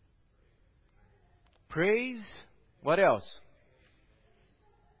 Praise. What else?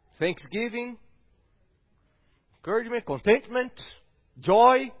 Thanksgiving, encouragement, contentment,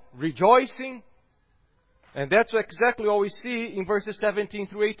 joy, rejoicing. And that's exactly what we see in verses 17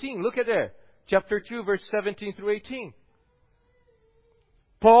 through 18. Look at there. Chapter 2, verse 17 through 18.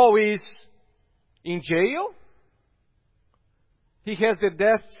 Paul is in jail. He has the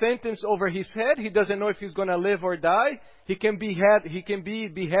death sentence over his head. He doesn't know if he's going to live or die. He can be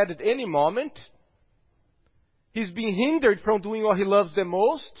beheaded any moment. He's being hindered from doing what he loves the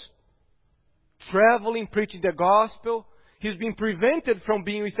most. Traveling, preaching the gospel. He's being prevented from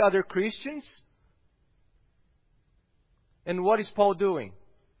being with other Christians. And what is Paul doing?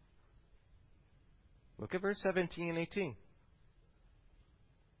 Look at verse 17 and 18.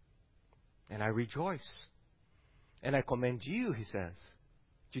 And I rejoice. And I commend you, he says,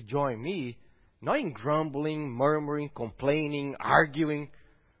 to join me, not in grumbling, murmuring, complaining, arguing.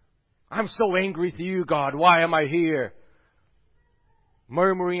 I'm so angry with you, God. Why am I here?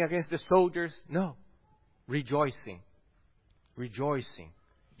 Murmuring against the soldiers. No. Rejoicing. Rejoicing.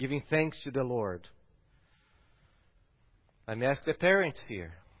 Giving thanks to the Lord. Let me ask the parents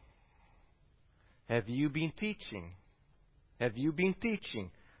here. Have you been teaching? Have you been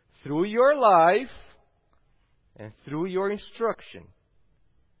teaching through your life And through your instruction,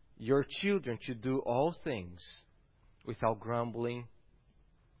 your children should do all things without grumbling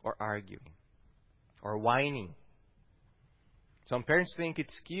or arguing or whining. Some parents think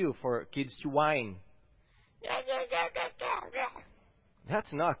it's cute for kids to whine.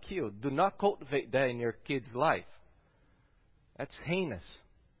 That's not cute. Do not cultivate that in your kid's life. That's heinous.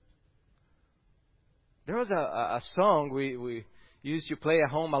 There was a song we used to play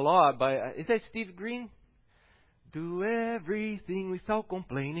at home a lot by, is that Steve Green? Do everything without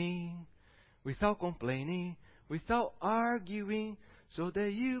complaining, without arguing, so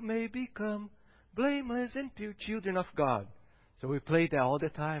that you may become blameless and pure children of God. So we play that all the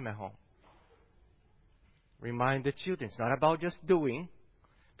time at home. Remind the children, it's not about just doing,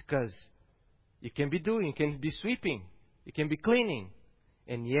 because you can be doing, you can be sweeping, you can be cleaning,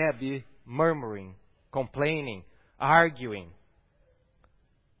 and yet be murmuring, complaining, arguing.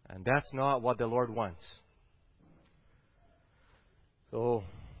 And that's not what the Lord wants. So,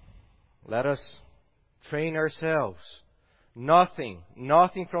 let us train ourselves. Nothing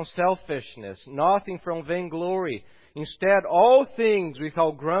from selfishness, nothing from vainglory. Instead, all things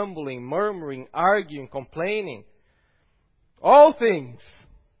without grumbling, murmuring, arguing, complaining. All things,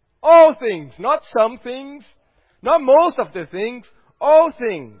 not some things, not most of the things, all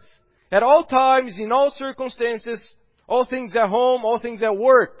things. At all times, in all circumstances, all things at home, all things at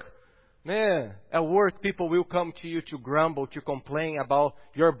work. Man, at work, people will come to you to grumble, to complain about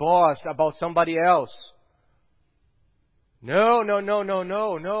your boss, about somebody else. No.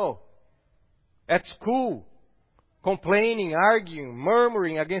 At school, complaining, arguing,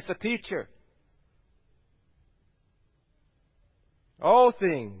 murmuring against a teacher. All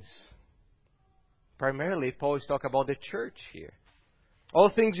things. Primarily, Paul is talking about the church here. All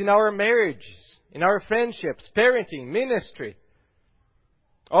things in our marriages, in our friendships, parenting, ministry.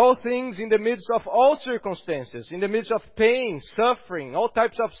 All things in the midst of all circumstances, in the midst of pain, suffering, all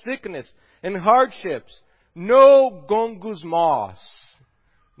types of sickness and hardships. No gongusmos,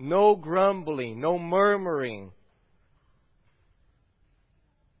 no grumbling, no murmuring.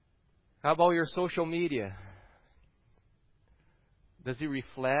 How about your social media? Does it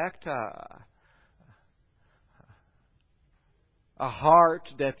reflect a heart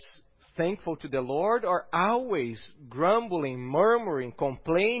that's thankful to the Lord, or always grumbling, murmuring,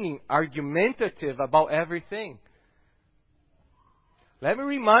 complaining, argumentative about everything? Let me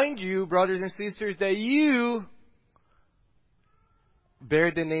remind you, brothers and sisters, that you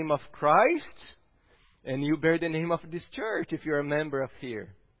bear the name of Christ and you bear the name of this church if you're a member of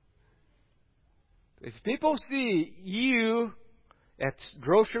here. If people see you at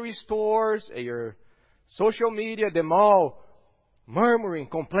grocery stores, at your social media, the mall, murmuring,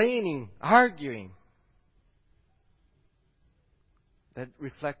 complaining, arguing, that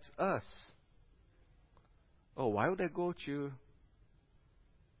reflects us. Oh, why would I go to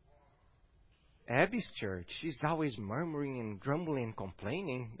Abby's church? She's always murmuring and grumbling and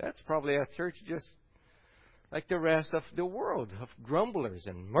complaining. That's probably a church just like the rest of the world, of grumblers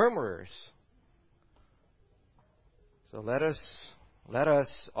and murmurers. So let us,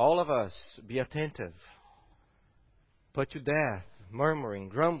 all of us, be attentive. Put to death murmuring,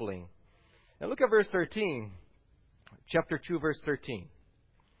 grumbling. And look at verse 13. Chapter 2, verse 13.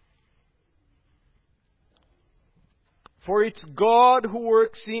 For it's God who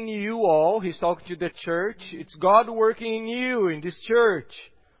works in you all. He's talking to the church. It's God working in you, in this church,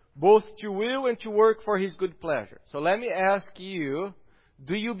 both to will and to work for His good pleasure. So let me ask you,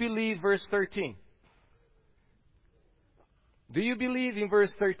 do you believe verse 13? Do you believe in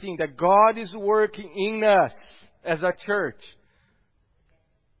verse 13 that God is working in us as a church?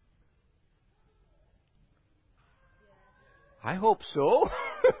 I hope so.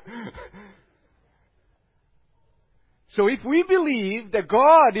 So if we believe that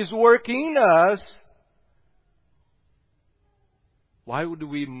God is working in us, why would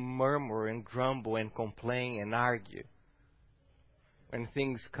we murmur and grumble and complain and argue when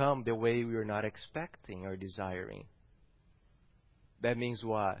things come the way we are not expecting or desiring? That means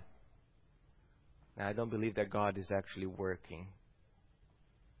what? I don't believe that God is actually working.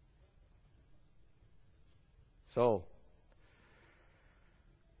 So,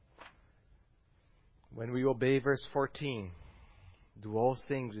 when we obey verse 14, do all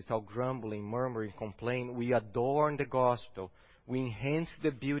things without grumbling, murmuring, complaining, we adorn the gospel. We enhance the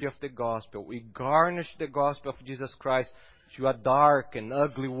beauty of the gospel. We garnish the gospel of Jesus Christ to a dark and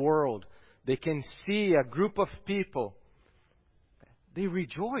ugly world. They can see a group of people. They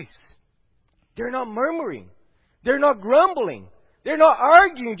rejoice. They're not murmuring. They're not grumbling. They're not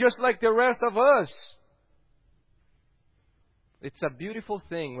arguing just like the rest of us. It's a beautiful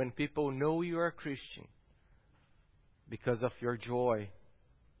thing when people know you are a Christian because of your joy,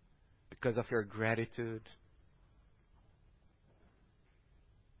 because of your gratitude.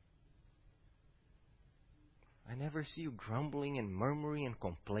 I never see you grumbling and murmuring and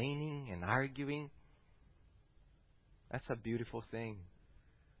complaining and arguing. That's a beautiful thing.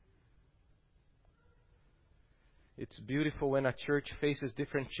 It's beautiful when a church faces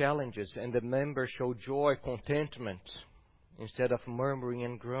different challenges and the members show joy, contentment, instead of murmuring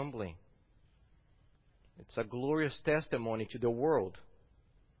and grumbling. It's a glorious testimony to the world.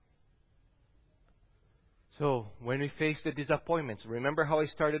 So, when we face the disappointments, remember how I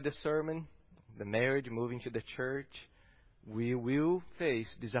started the sermon? The marriage, moving to the church. We will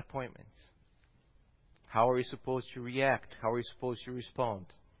face disappointments. How are we supposed to react? How are we supposed to respond?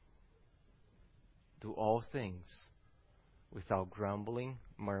 Do all things without grumbling,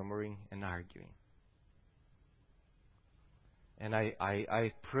 murmuring, and arguing. And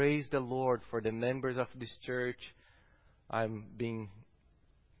I praise the Lord for the members of this church. I'm being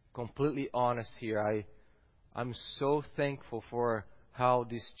completely honest here. I'm so thankful for how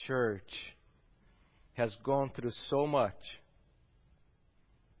this church has gone through so much.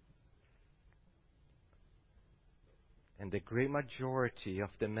 And the great majority of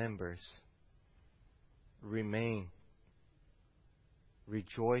the members remain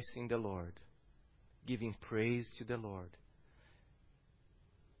rejoicing the Lord, giving praise to the Lord.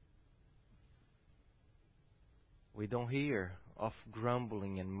 We don't hear of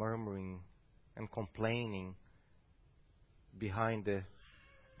grumbling and murmuring and complaining behind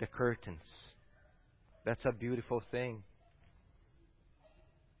the curtains. That's a beautiful thing.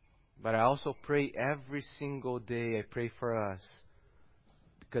 But I also pray every single day, I pray for us,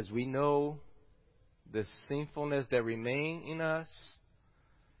 because we know the sinfulness that remain in us,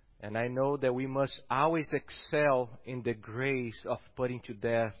 and I know that we must always excel in the grace of putting to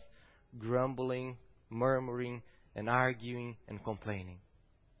death grumbling, murmuring, and arguing and complaining.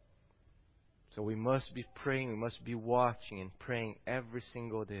 So we must be praying, we must be watching and praying every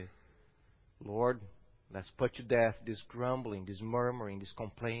single day. Lord, let's put to death this grumbling, this murmuring, this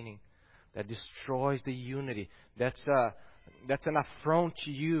complaining that destroys the unity. That's an affront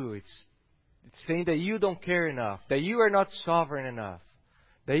to you. It's saying that you don't care enough, that you are not sovereign enough,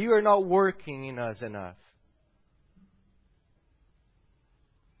 that you are not working in us enough.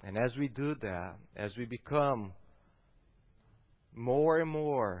 And as we do that, as we become more and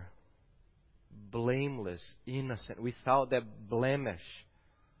more blameless, innocent, without that blemish,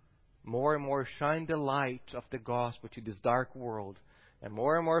 more and more shine the light of the gospel to this dark world, and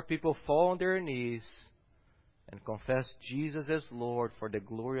more people fall on their knees and confess Jesus as Lord for the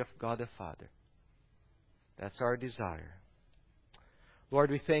glory of God the Father. That's our desire.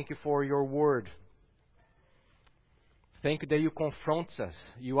 Lord, we thank you for your word. Thank you that you confront us.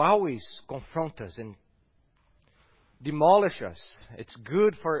 You always confront us and demolish us. It's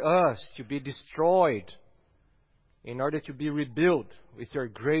good for us to be destroyed in order to be rebuilt with your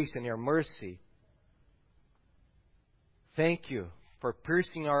grace and your mercy. Thank you for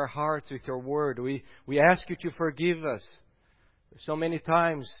piercing our hearts with your word. We ask you to forgive us. So many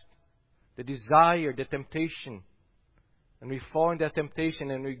times, the desire, the temptation, and we fall in that temptation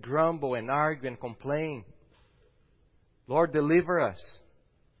and we grumble and argue and complain. Lord, deliver us.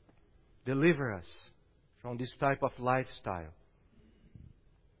 Deliver us from this type of lifestyle.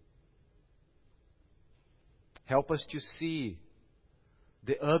 Help us to see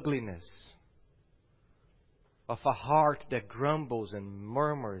the ugliness of a heart that grumbles and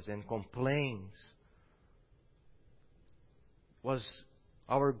murmurs and complains. Was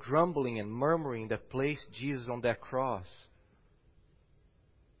our grumbling and murmuring that placed Jesus on that cross?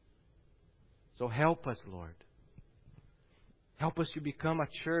 So help us, Lord. Help us to become a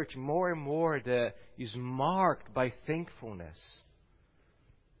church more and more that is marked by thankfulness,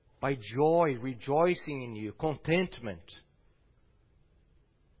 by joy, rejoicing in you, contentment.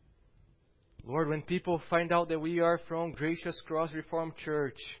 Lord, when people find out that we are from Gracious Cross Reformed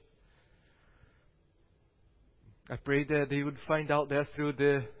Church, I pray that they would find out that through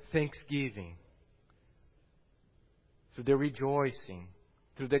the thanksgiving, through the rejoicing,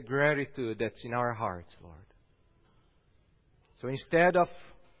 through the gratitude that's in our hearts, Lord. So instead of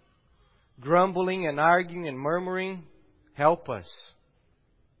grumbling and arguing and murmuring, help us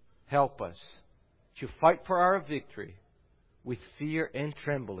to fight for our victory with fear and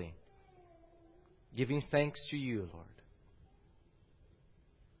trembling, giving thanks to you, Lord.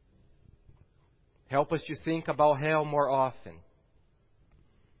 Help us to think about hell more often,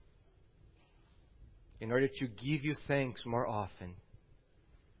 in order to give you thanks more often,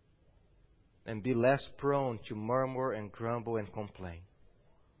 and be less prone to murmur and grumble and complain.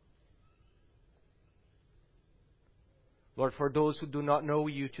 Lord, for those who do not know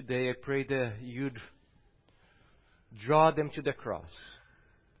You today, I pray that You'd draw them to the cross.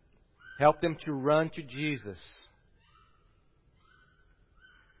 Help them to run to Jesus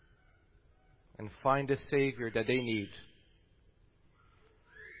and find the Savior that they need.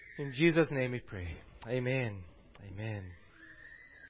 In Jesus' name we pray. Amen. Amen.